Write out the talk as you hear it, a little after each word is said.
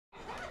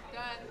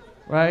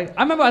right?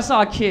 I remember I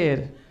saw a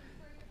kid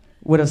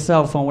with a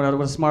cell phone, with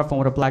a smartphone,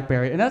 with a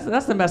Blackberry, and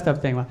that's the messed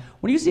up thing.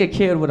 When you see a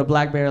kid with a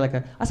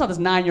Blackberry, I saw this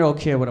 9-year-old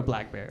kid with a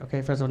Blackberry.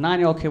 Okay, first of all,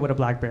 9-year-old kid with a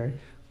Blackberry,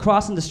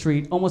 crossing the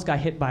street, almost got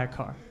hit by a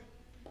car.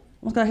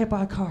 Almost got hit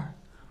by a car.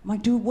 I'm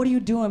like, dude, what are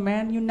you doing,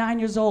 man? You're 9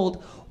 years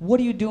old. What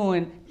are you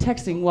doing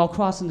texting while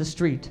crossing the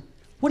street?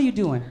 What are you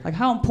doing? Like,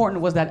 how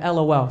important was that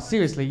LOL?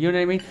 Seriously, you know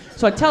what I mean?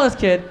 So I tell this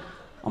kid,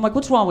 I'm like,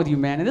 what's wrong with you,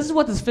 man? And this is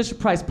what this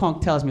Fisher-Price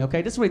punk tells me,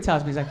 okay? This is what he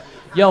tells me. He's like,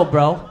 yo,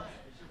 bro,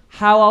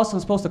 how else am I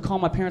supposed to call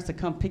my parents to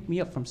come pick me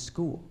up from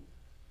school?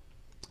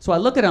 So I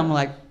look at him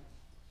like,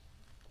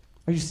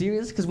 are you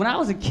serious? Because when I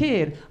was a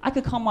kid, I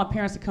could call my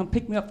parents to come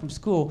pick me up from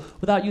school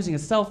without using a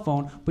cell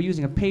phone, but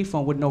using a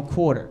payphone with no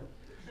quarter.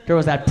 There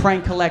was that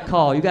prank collect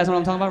call. You guys know what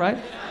I'm talking about, right?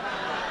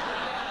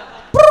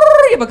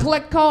 You have a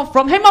collect call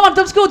from, hey mom, I'm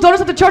done school, don't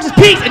have to charge us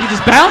peace, and you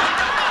just bounce.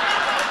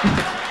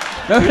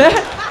 Remember that?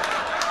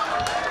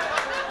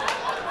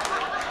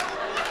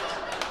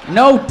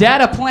 No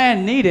data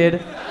plan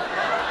needed.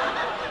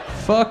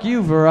 Fuck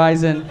you,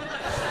 Verizon.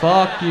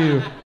 Fuck you.